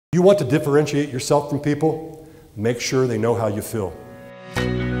You want to differentiate yourself from people? Make sure they know how you feel.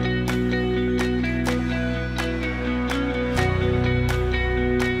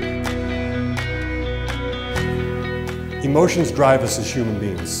 Emotions drive us as human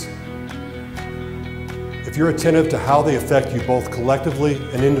beings. If you're attentive to how they affect you both collectively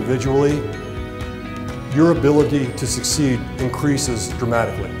and individually, your ability to succeed increases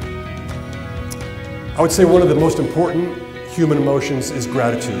dramatically. I would say one of the most important human emotions is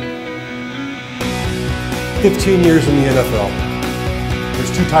gratitude. 15 years in the NFL.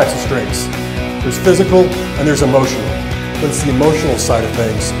 There's two types of strengths. There's physical and there's emotional. But it's the emotional side of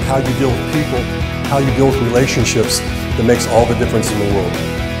things, how you deal with people, how you deal with relationships, that makes all the difference in the world.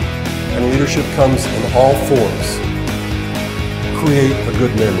 And leadership comes in all forms. Create a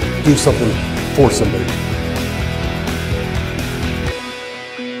good memory. Do something for somebody.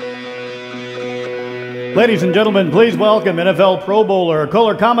 Ladies and gentlemen, please welcome NFL Pro Bowler,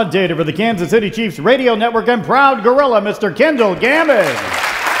 color commentator for the Kansas City Chiefs Radio Network, and proud gorilla, Mr. Kendall Gammon. That's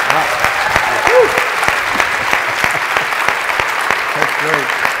great.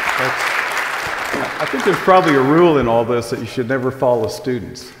 I think there's probably a rule in all this that you should never follow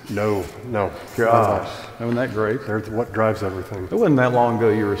students. No. Gosh, isn't that great? They're what drives everything. It wasn't that long ago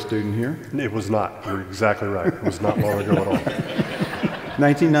you were a student here. It was not. You're exactly right. It was not long ago at all.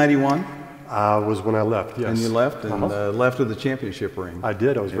 1991? Was when I left, yes. And you left and left with the championship ring. I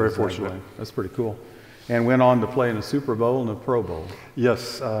did. I was very fortunate. That's pretty cool. And went on to play in a Super Bowl and a Pro Bowl.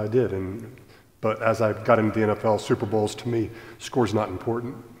 Yes, I did. But as I got into the NFL, Super Bowls, to me, score's not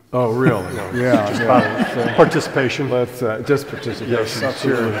important. Oh, really? No, yeah. Just about participation. Let's, just participation. Yes,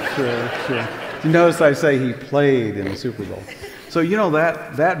 absolutely. Sure. You notice I say he played in the Super Bowl. So, you know,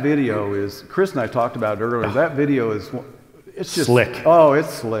 that video is, Chris and I talked about it earlier, that video is, it's just slick. Oh, it's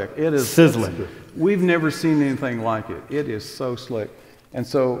slick. It is sizzling. We've never seen anything like it. It is so slick. And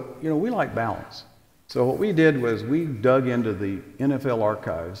so, you know, we like balance. So what we did was we dug into the NFL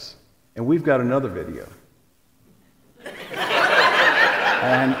archives, and we've got another video.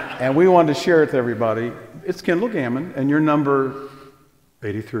 and we wanted to share it with everybody. It's Kendall Gammon, and you're number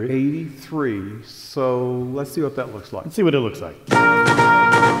 83. 83. So let's see what that looks like. Let's see what it looks like.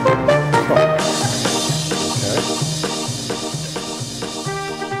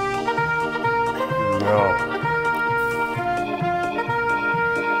 No.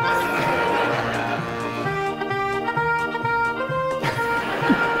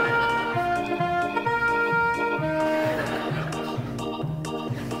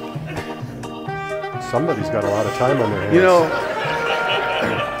 Somebody's got a lot of time on their hands. You know,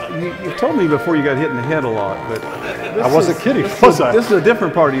 you told me before you got hit in the head a lot, but I wasn't kidding, was I? This is a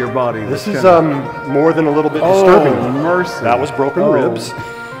different part of your body. This is more than a little bit disturbing. Oh, mercy. That was broken ribs.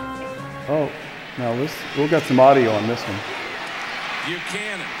 Oh, now we've got some audio on this one.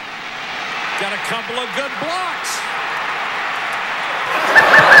 Buchanan got a couple of good blocks.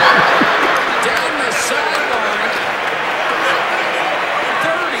 Down the sideline.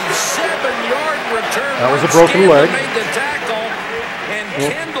 37-yard return. That was a broken leg. Made the tackle, and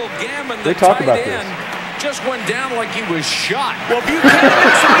Kendall Gammon, the they talk tight about end, just went down like he was shot. Well, Buchanan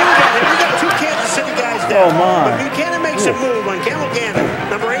makes a move on him. We got two Kansas City guys down. Oh, my. But Buchanan makes a move on Kendall Gammon,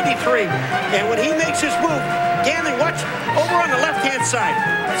 number 83. And when he makes his move, Gammon, watch over on the left-hand side.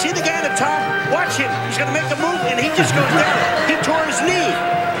 See the guy at the top? Watch him. He's going to make a move, and he just goes down. He tore his knee.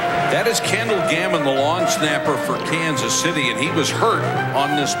 That is Kendall Gammon, the long snapper for Kansas City, and he was hurt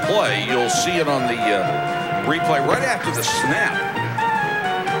on this play. You'll see it on the replay right after the snap.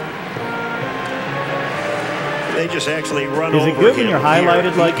 They just actually run over him. Is it good when you're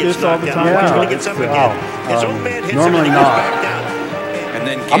highlighted like this all the time? Yeah. He's going to it's, get up again. His own man hits normally him and he goes not. back down. And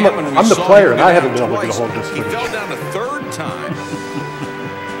then Gammon, I'm the player, and I haven't been able to get a hold of this He footage. fell down a third time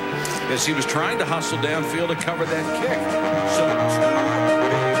as he was trying to hustle downfield to cover that kick. So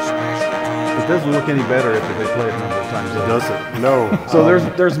It doesn't look any better after they play it a number of times. Does it? No. So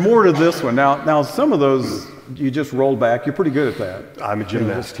there's more to this one. Now some of those you just roll back. You're pretty good at that. I'm a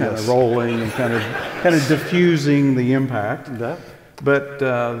gymnast, kind yes. of rolling and kind of diffusing the impact. That? But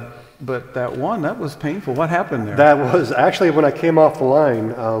that one, that was painful. What happened there? That was actually when I came off the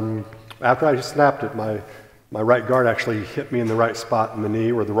line. After I snapped it, my right guard actually hit me in the right spot in the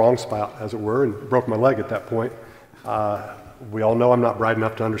knee, or the wrong spot, as it were, and broke my leg at that point. We all know I'm not bright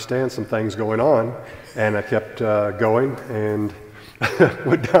enough to understand some things going on, and I kept going and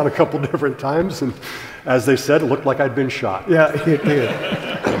went down a couple different times, and as they said, it looked like I'd been shot. Yeah, it did.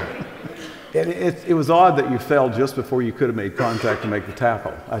 It was odd that you fell just before you could have made contact to make the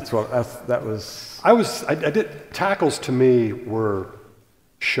tackle. That was. I did, tackles to me were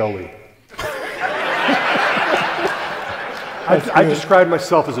showy. I described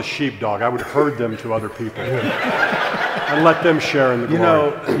myself as a sheepdog. I would herd them to other people and let them share in the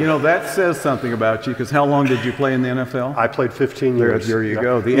glory. You know, that says something about you, because how long did you play in the NFL? I played 15 years. There you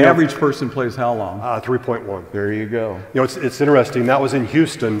go. The average person plays how long? 3.1. There you go. You know, it's interesting. That was in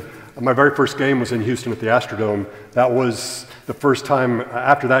Houston. My very first game was in Houston at the Astrodome. That was the first time,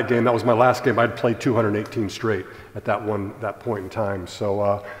 after that game, that was my last game. I'd played 218 straight at that point in time.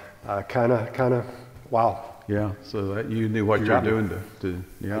 So kind of, wow. Yeah, so that you knew what you were doing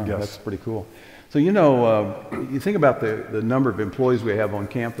yeah, that's pretty cool. So, you know, you think about the number of employees we have on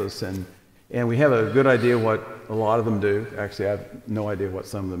campus, and we have a good idea what a lot of them do. Actually, I have no idea what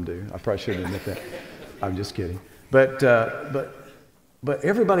some of them do. I probably shouldn't admit that. I'm just kidding. But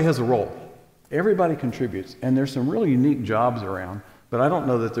everybody has a role. Everybody contributes, and there's some really unique jobs around, but I don't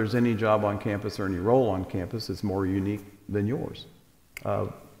know that there's any job on campus or any role on campus that's more unique than yours.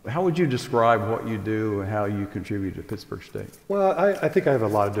 How would you describe what you do and how you contribute to Pittsburg State? Well, I think I have a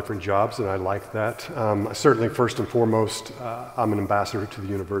lot of different jobs, and I like that. Certainly, first and foremost, I'm an ambassador to the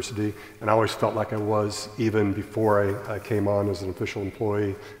university, and I always felt like I was even before I came on as an official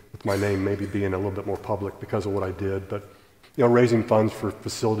employee, with my name maybe being a little bit more public because of what I did. But you know, raising funds for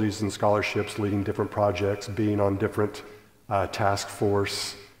facilities and scholarships, leading different projects, being on different task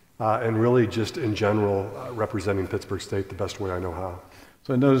force, and really just in general representing Pittsburg State the best way I know how.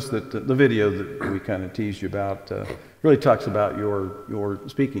 So I noticed that the video that we kind of teased you about really talks about your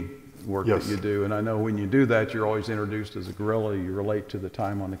speaking work that you do. And I know when you do that, you're always introduced as a gorilla. You relate to the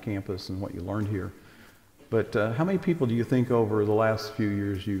time on the campus and what you learned here. But how many people do you think over the last few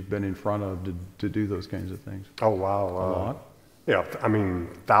years you've been in front of to do those kinds of things? Oh, wow. A lot? Yeah, I mean,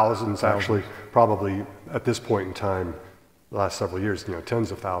 thousands actually, probably at this point in time, the last several years, you know,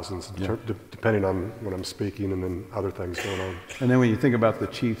 tens of thousands, depending on when I'm speaking and then other things going on. And then when you think about the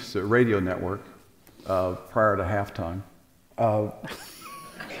Chiefs radio network prior to halftime.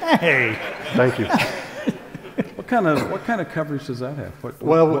 Hey! Thank you. What kind of coverage does that have?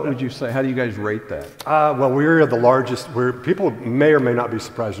 What would you say? How do you guys rate that? Well, we're the largest. People may or may not be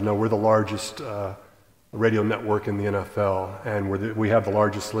surprised to know we're the largest radio network in the NFL, and we have the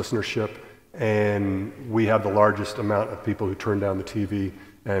largest listenership, and we have the largest amount of people who turn down the TV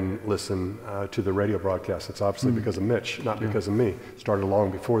and listen to the radio broadcast. It's obviously because of Mitch, not because of me. Started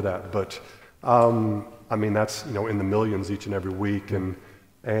long before that, but I mean, that's, you know, in the millions each and every week, and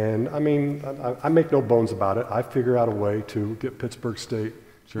I mean, I make no bones about it. I figure out a way to get Pittsburg State,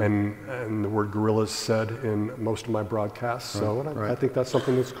 and the word gorillas said in most of my broadcasts. So I think that's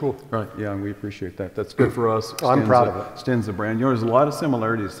something that's cool. Right. Yeah, and we appreciate that. That's good for us. I'm proud of it. Extends the brand. You know, there's a lot of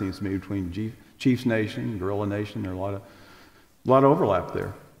similarities, it seems to me, between Chiefs Nation, Gorilla Nation. There's a lot of overlap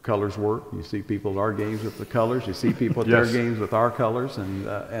there. Colors work. You see people at our games with the colors. You see people at their games with our colors. And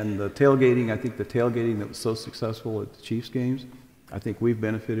the tailgating, I think the tailgating that was so successful at the Chiefs games, I think we've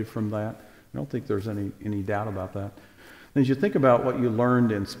benefited from that. I don't think there's any doubt about that. As you think about what you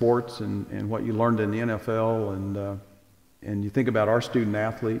learned in sports and what you learned in the NFL, and you think about our student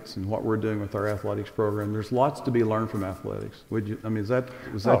athletes and what we're doing with our athletics program, there's lots to be learned from athletics. I mean,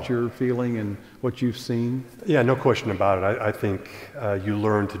 was that your feeling and what you've seen? Yeah, no question about it. I think you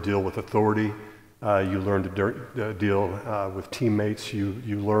learn to deal with authority. You learn to deal with teammates.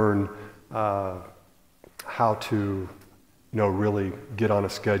 You learn how to, you know, really get on a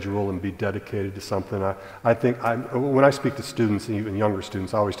schedule and be dedicated to something. I think when I speak to students, and even younger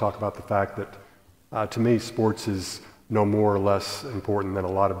students, I always talk about the fact that to me, sports is no more or less important than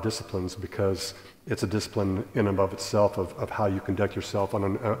a lot of disciplines, because it's a discipline in and of itself of how you conduct yourself on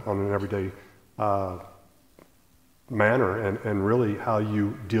an everyday manner, and really how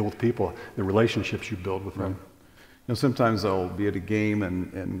you deal with people, the relationships you build with them. You know, sometimes I'll be at a game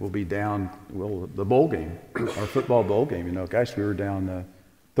and we'll be down, the bowl game, our football bowl game, you know, gosh, we were down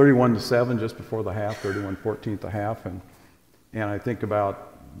 31-7 just before the half, 31-14 at the half, and I think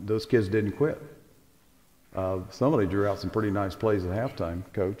about those kids didn't quit. Somebody drew out some pretty nice plays at halftime,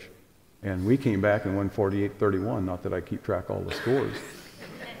 Coach, and we came back and won 48-31, not that I keep track of all the scores,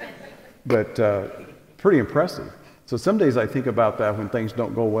 but pretty impressive. So some days I think about that when things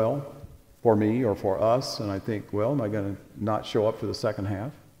don't go well for me or for us, and I think, well, am I going to not show up for the second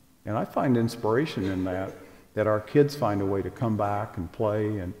half? And I find inspiration in that our kids find a way to come back and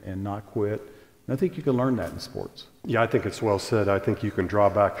play and not quit. And I think you can learn that in sports. Yeah, I think it's well said. I think you can draw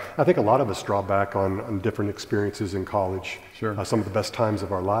back. I think a lot of us draw back on different experiences in college. Sure. Some of the best times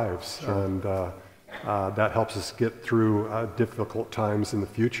of our lives. Sure. And that helps us get through difficult times in the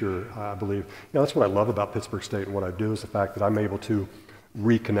future, I believe. You know, that's what I love about Pittsburg State and what I do, is the fact that I'm able to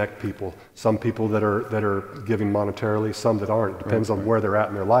reconnect people. Some people that are giving monetarily, some that aren't. It depends on where they're at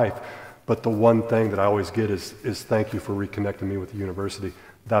in their life. But the one thing that I always get is thank you for reconnecting me with the university.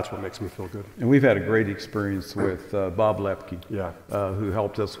 That's what makes me feel good. And we've had a great experience with Bob Lepke, Yeah. Who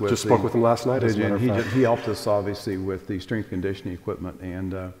helped us with. Just spoke with him last night, as a matter of fact. He helped us obviously with the strength conditioning equipment,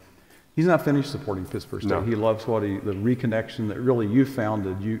 and he's not finished supporting Pittsburg State. No. He loves the reconnection that really you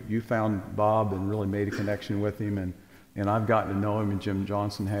founded. You found Bob and really made a connection with him, and I've gotten to know him, and Jim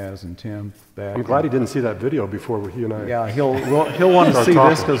Johnson has, and Tim back. I'm glad he didn't see that video before he and I. Yeah, he'll want to start see talking.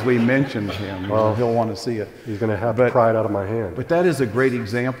 this because we mentioned him. Well, he'll want to see it. He's going to have to pry it out of my hand. But that is a great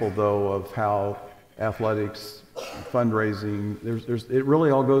example, though, of how athletics, fundraising, it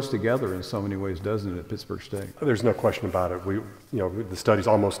really all goes together in so many ways, doesn't it, at Pittsburg State? There's no question about it. The study's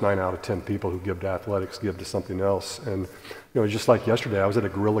almost 9 out of 10 people who give to athletics give to something else. And, just like yesterday, I was at a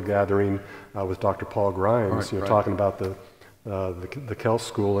guerrilla gathering with Dr. Paul Grimes, talking about the Kell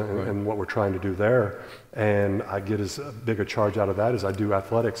School and what we're trying to do there. And I get as big a charge out of that as I do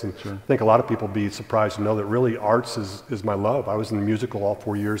athletics. And I think a lot of people be surprised to know that really arts is my love. I was in the musical all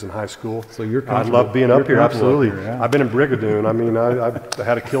 4 years in high school. So you're I love being up here, absolutely. Up here, yeah. I've been in Brigadoon. I mean, I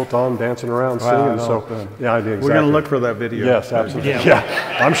had a kilt on, dancing around, singing. So, yeah, I did exactly. We're going to look for that video. Yes, absolutely.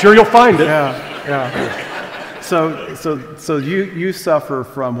 Yeah. I'm sure you'll find it. Yeah. So you suffer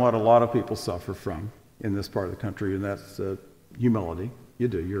from what a lot of people suffer from in this part of the country, and that's humility. You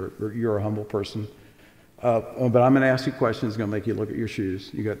do. You're a humble person. But I'm going to ask you questions. It's going to make you look at your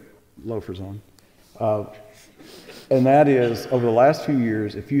shoes. You got loafers on. And that is, over the last few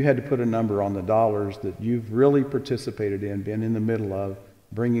years, if you had to put a number on the dollars that you've really participated in, been in the middle of,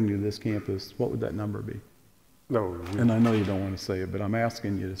 bringing to this campus, what would that number be? No. And I know you don't want to say it, but I'm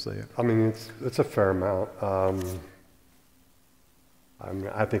asking you to say it. I mean, it's a fair amount.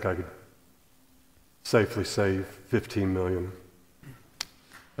 I think I could safely say $15 million.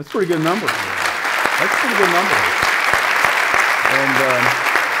 That's a pretty good number. That's a pretty good number.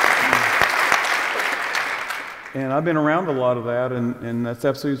 And I've been around a lot of that, and that's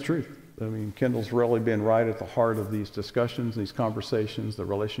absolutely the truth. I mean, Kendall's really been right at the heart of these discussions, these conversations, the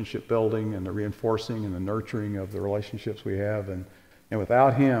relationship building and the reinforcing and the nurturing of the relationships we have. And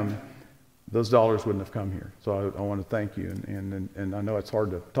without him, those dollars wouldn't have come here. So I want to thank you. And I know it's hard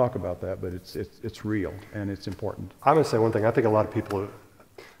to talk about that, but it's real and it's important. I'm going to say one thing. I think a lot of people,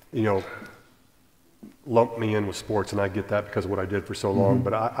 lump me in with sports, and I get that because of what I did for so long.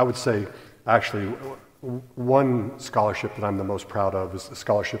 But I would say, actually, one scholarship that I'm the most proud of is the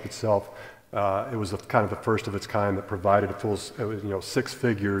scholarship itself. It was kind of the first of its kind that provided a full, 6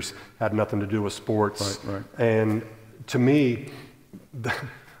 figures, had nothing to do with sports. Right. And to me,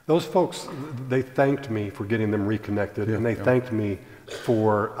 those folks, they thanked me for getting them reconnected, and they thanked me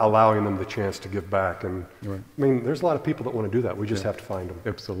for allowing them the chance to give back. And I mean, there's a lot of people that want to do that. We just have to find them.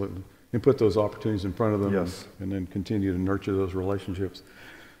 Absolutely. And put those opportunities in front of them, and then continue to nurture those relationships.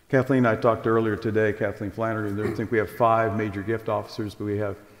 Kathleen and I talked earlier today, Kathleen Flannery, I think we have 5 major gift officers, but we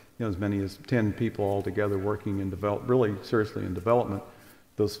have as many as 10 people all together working in really seriously in development.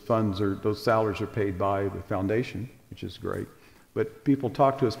 Those salaries are paid by the foundation, which is great. But people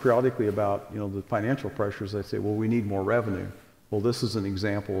talk to us periodically about the financial pressures. They say, well, we need more revenue. Well, this is an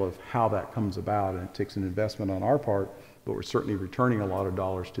example of how that comes about, and it takes an investment on our part, but we're certainly returning a lot of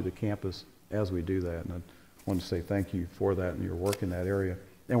dollars to the campus as we do that. And I want to say thank you for that and your work in that area.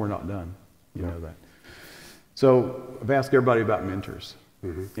 And we're not done, you know that. So I've asked everybody about mentors.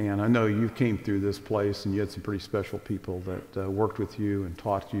 And I know you came through this place and you had some pretty special people that worked with you and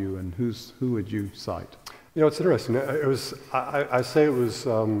taught you. And who would you cite? It's interesting. I say it was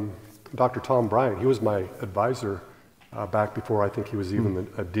Dr. Tom Bryant. He was my advisor back before I think he was even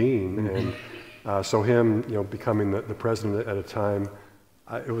a dean. And so him, becoming the president at a time,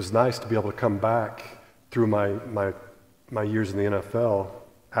 it was nice to be able to come back through my years in the NFL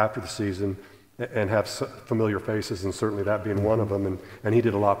after the season and have familiar faces, and certainly that being one of them, and he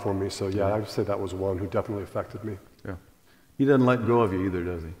did a lot for me. So yeah, I would say that was one who definitely affected me. Yeah, he doesn't let go of you either,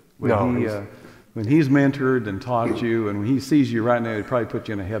 does he? No. When he's mentored and taught you, and when he sees you right now, he'd probably put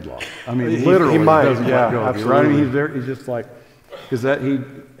you in a headlock. I mean, literally, he might, doesn't let go of you, right? I mean, he's just like,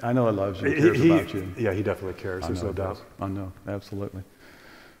 I know he loves you, he cares about you. Yeah, he definitely cares. There's no doubt. I know, absolutely.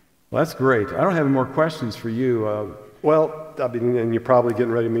 Well, that's great. I don't have any more questions for you. Well, I mean, and you're probably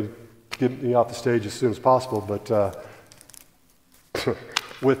getting ready to get me off the stage as soon as possible, but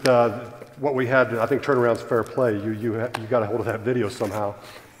with what we had, I think turnaround's fair play. You got a hold of that video somehow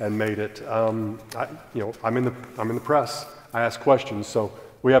and made it. I'm in the press. I ask questions, so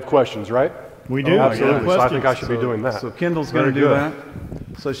we have questions, right? We do. Absolutely. So I think I should be doing that. So Kendall's going to do that.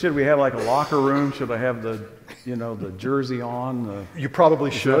 So should we have like a locker room? Should I have the you know, the jersey on? You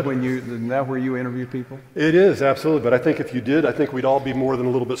probably should. Isn't that where you interview people? It is, absolutely. But I think if you did, I think we'd all be more than a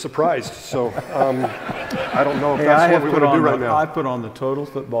little bit surprised. So I don't know if that's what we want to do right now. I put on the total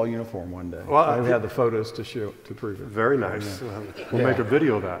football uniform one day. Well, I had the photos to prove it. Very nice. We'll make a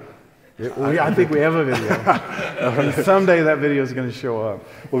video of that. I think we have a video. Someday that video is going to show up.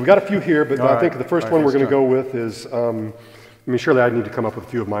 Well, we've got a few here, but I think the first one we're going to go. go with is, surely I need to come up with a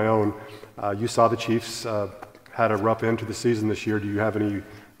few of my own. You saw the Chiefs had a rough end to the season this year. Do you have any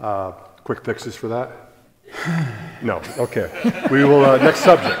quick fixes for that? No. Okay. We will, next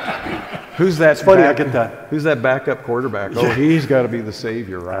subject. Who's that? It's funny, I get that. Who's that backup quarterback? Oh, he's got to be the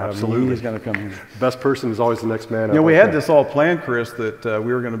savior, right? Absolutely. I mean, he's going to come in. Best person is always the next man up. You know, we had this all planned, Chris, that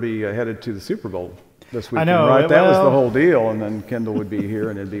we were going to be headed to the Super Bowl this weekend, I know, right? That was the well- whole deal, and then Kendall would be here,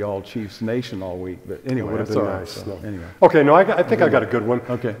 and it'd be all Chiefs Nation all week. But anyway, Would have that's been all right. nice. So, No. anyway. Okay, no, I think I got a good one.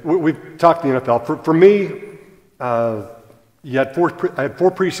 Okay. We've talked the NFL. For me, I had four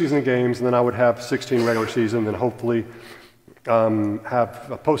preseason games, and then I would have 16 regular season, and hopefully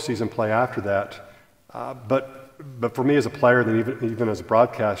have a postseason play after that. But for me as a player, then even as a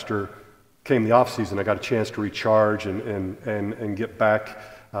broadcaster, came the off season. I got a chance to recharge and get back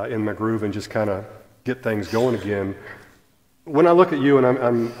in my groove and just kind of get things going again. When I look at you, and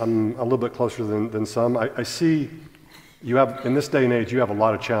I'm a little bit closer than some, I see you have, in this day and age, you have a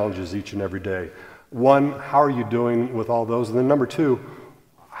lot of challenges each and every day. One, how are you doing with all those? And then number two,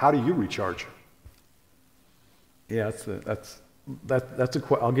 how do you recharge? Yeah,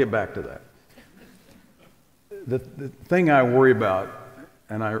 I'll get back to that. The thing I worry about,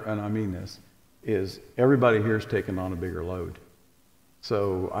 and I mean this, is everybody here is taking on a bigger load.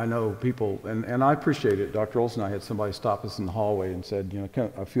 So I know people, and I appreciate it. Dr. Olson and I had somebody stop us in the hallway and said, you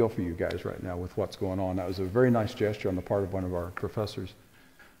know, I feel for you guys right now with what's going on. That was a very nice gesture on the part of one of our professors.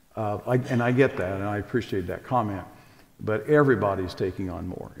 And I get that, and I appreciate that comment. But everybody's taking on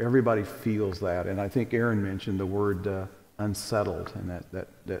more. Everybody feels that. And I think Aaron mentioned the word unsettled, and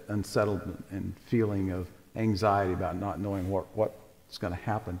that unsettled and feeling of anxiety about not knowing what's going to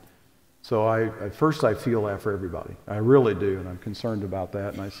happen. So at first I feel that for everybody. I really do, and I'm concerned about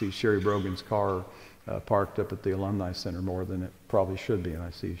that. And I see Sherry Brogan's car parked up at the Alumni Center more than it probably should be. And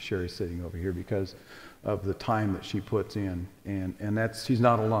I see Sherry sitting over here because of the time that she puts in. And she's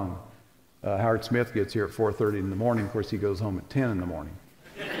not alone. Howard Smith gets here at 4:30 in the morning. Of course, he goes home at 10 in the morning.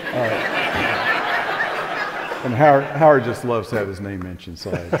 And Howard just loves to have his name mentioned, so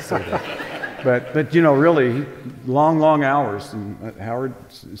I say that. But you know, really, long hours. And Howard,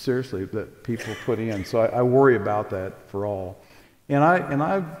 seriously, that people put in. So I worry about that for all. And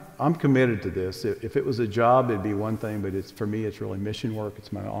I'm committed to this. If it was a job, it'd be one thing. But for me, it's really mission work.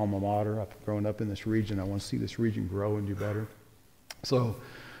 It's my alma mater. I've grown up in this region. I want to see this region grow and do better. So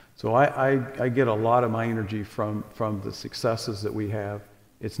I get a lot of my energy from the successes that we have.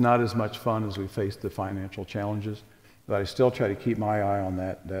 It's not as much fun as we face the financial challenges. But I still try to keep my eye on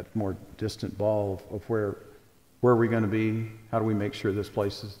that more distant ball of where are we going to be? How do we make sure this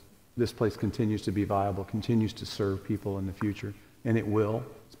place continues to be viable, continues to serve people in the future? And it will.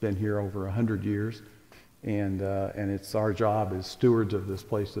 It's been here over 100 years, and it's our job as stewards of this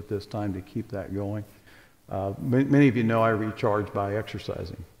place at this time to keep that going. Many of you know I recharge by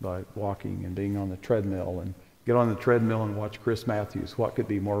exercising, by walking and being on the treadmill, and get on the treadmill and watch Chris Matthews. What could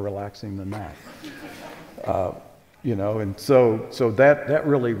be more relaxing than that? You know, and so that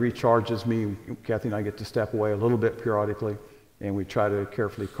really recharges me. Kathy and I get to step away a little bit periodically, and we try to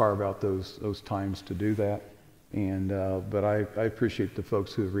carefully carve out those times to do that. And but I appreciate the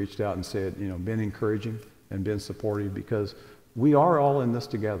folks who have reached out and said, you know, been encouraging and been supportive, because we are all in this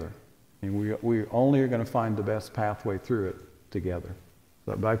together, and we only are going to find the best pathway through it together.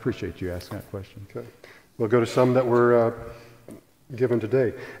 But I appreciate you asking that question. Okay, we'll go to some that were given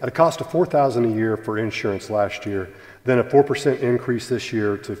today. At a cost of $4,000 a year for insurance last year, then a 4% increase this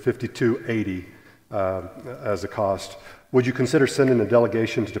year to $52.80 as a cost. Would you consider sending a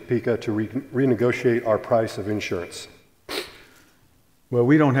delegation to Topeka to renegotiate our price of insurance? Well,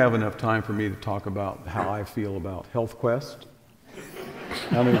 we don't have enough time for me to talk about how I feel about HealthQuest.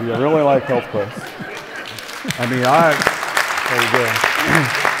 How many of you really like HealthQuest? I mean, there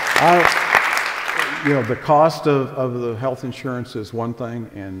you go. You know, the cost of the health insurance is one thing,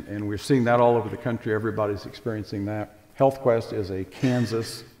 and we're seeing that all over the country. Everybody's experiencing that. HealthQuest is a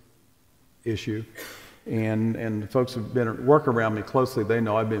Kansas issue, and folks who've been working around me closely, they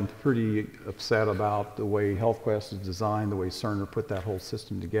know I've been pretty upset about the way HealthQuest is designed, the way Cerner put that whole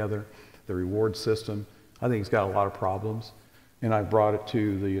system together, the reward system. I think it's got a lot of problems, and I brought it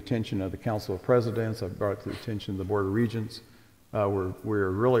to the attention of the Council of Presidents. I've brought it to the attention of the Board of Regents. We're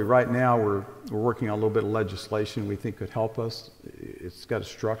really, right now, we're working on a little bit of legislation we think could help us. It's got a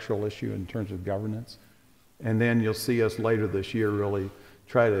structural issue in terms of governance. And then you'll see us later this year really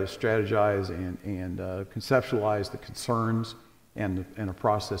try to strategize and conceptualize the concerns and a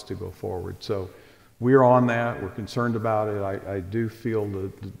process to go forward. So we're on that. We're concerned about it. I do feel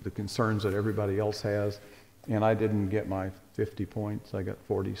the concerns that everybody else has. And I didn't get my 50 points. I got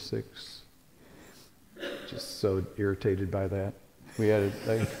 46. Just so irritated by that. We had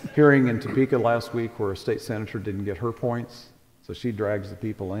a hearing in Topeka last week where a state senator didn't get her points. So she drags the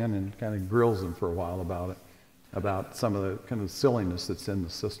people in and kind of grills them for a while about it, about some of the kind of silliness that's in the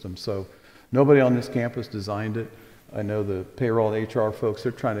system. So nobody on this campus designed it. I know the payroll and HR folks,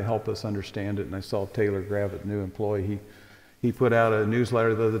 they're trying to help us understand it. And I saw Taylor Gravitt, new employee, he put out a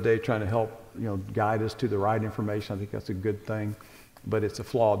newsletter the other day trying to help, guide us to the right information. I think that's a good thing. But it's a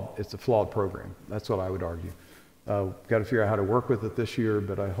flawed program. That's what I would argue. Got to figure out how to work with it this year,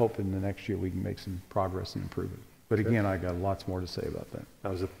 but I hope in the next year we can make some progress and improve it. But again, I got lots more to say about that.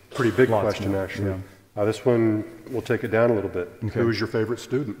 That was a pretty big question, actually. Yeah. This one, we'll take it down a little bit. Okay. Who is your favorite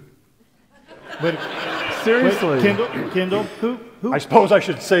student? But seriously, Kendall, who? I suppose I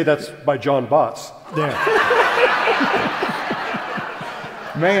should say that's by John Botts. There.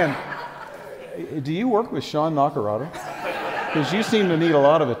 Man, do you work with Sean Nakarada? Because you seem to need a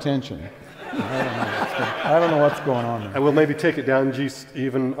lot of attention. I don't know what's going on there. I will maybe take it down just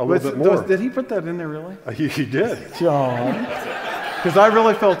even a little bit more. Did he put that in there, really? He did. John. Because I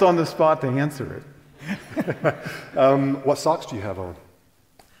really felt on the spot to answer it. What socks do you have on?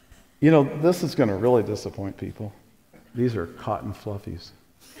 This is going to really disappoint people. These are cotton fluffies.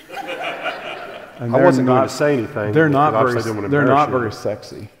 And I wasn't going to say anything. They're not very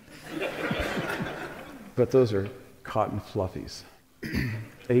sexy. But those are cotton fluffies.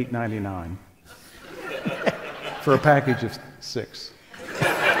 $8.99 for a package of 6.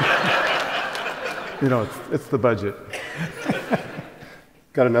 It's the budget.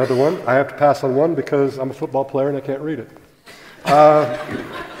 Got another one. I have to pass on one because I'm a football player and I can't read it.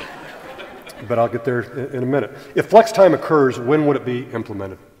 But I'll get there in a minute. If flex time occurs, when would it be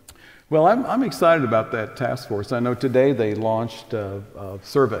implemented? Well, I'm excited about that task force. I know today they launched a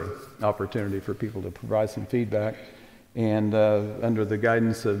survey opportunity for people to provide some feedback. And under the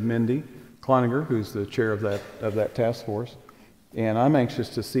guidance of Mindy Cloninger, who's the chair of that task force. And I'm anxious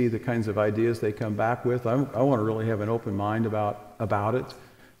to see the kinds of ideas they come back with. I want to really have an open mind about it.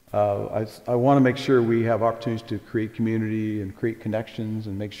 I want to make sure we have opportunities to create community and create connections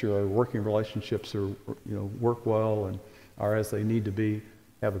and make sure our working relationships are, work well and are as they need to be,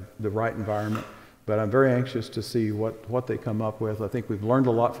 have the right environment. But I'm very anxious to see what they come up with. I think we've learned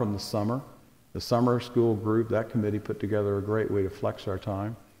a lot from the summer. The summer school group, that committee put together a great way to flex our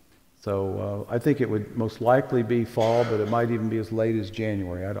time. So I think it would most likely be fall, but it might even be as late as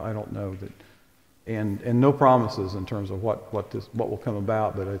January. I don't know that, and no promises in terms of what will come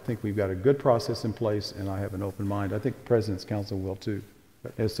about. But I think we've got a good process in place, and I have an open mind. I think the President's Council will too,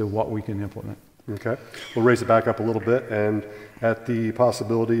 as to what we can implement. Okay, we'll raise it back up a little bit, and at the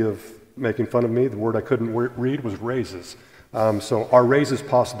possibility of making fun of me, the word I couldn't read was raises. So are raises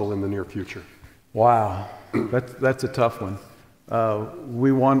possible in the near future? Wow, that's a tough one.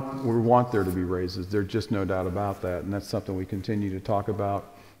 We want there to be raises. There's just no doubt about that, and that's something we continue to talk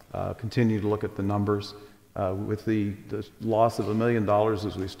about, continue to look at the numbers. With the loss of $1 million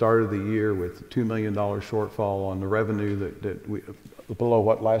as we started the year, with $2 million shortfall on the revenue that we below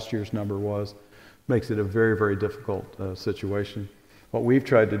what last year's number was, makes it a very, very difficult situation. What we've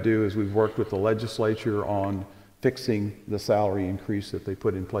tried to do is we've worked with the legislature on fixing the salary increase that they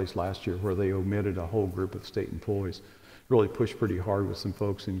put in place last year, where they omitted a whole group of state employees. Really pushed pretty hard with some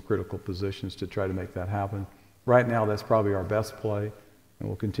folks in critical positions to try to make that happen. Right now, that's probably our best play, and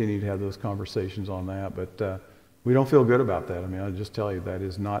we'll continue to have those conversations on that. But we don't feel good about that. I mean, I'll just tell you that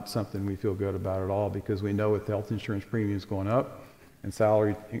is not something we feel good about at all, because we know with health insurance premiums going up and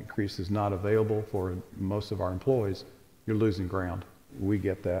salary increase is not available for most of our employees, you're losing ground. We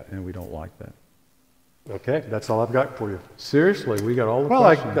get that, and we don't like that. Okay, that's all I've got for you. Seriously, we got all the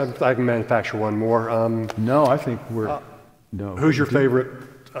questions. I can manufacture one more. No, I think we're... no. Who's your favorite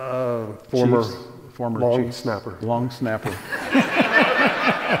former long Chiefs. snapper? Long snapper.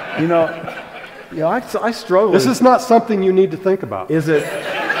 I struggle. This is not something you need to think about. Is it?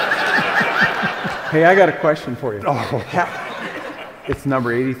 Hey, I got a question for you. It's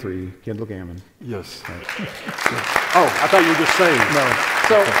number 83, Kendall Gammon. Yes. Oh, I thought you were just saying. No.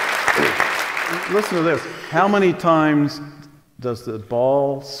 So, listen to this. How many times does the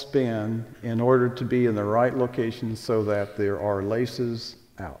ball spin in order to be in the right location so that there are laces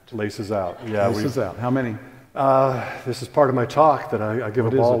out? Laces out. Yeah. Laces out. How many? This is part of my talk that I give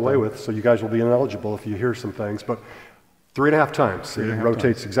What a ball is it, away though? with, so you guys will be ineligible if you hear some things. But 3.5 times. It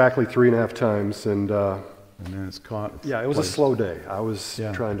rotates exactly 3.5 times, and then it's caught. yeah, it was a slow day. I was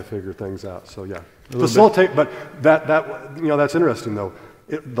Yeah. trying to figure things out. So yeah, little facilitate. But that that's interesting though.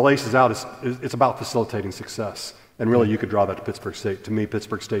 The laces out it's about facilitating success, and really you could draw that to Pittsburg State. To me,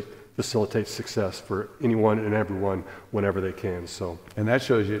 Pittsburg State facilitates success for anyone and everyone whenever they can. So And that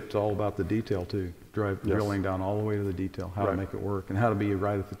shows you it's all about the detail too. Drilling down all the way to the detail, how to Right. make it work, and how to be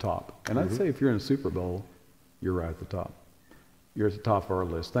right at the top. And I'd say if you're in a Super Bowl, you're right at the top. You're at the top of our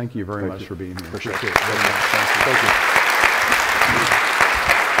list. Thank you very much for being here. Appreciate it. Very much. Thank you. Thank you.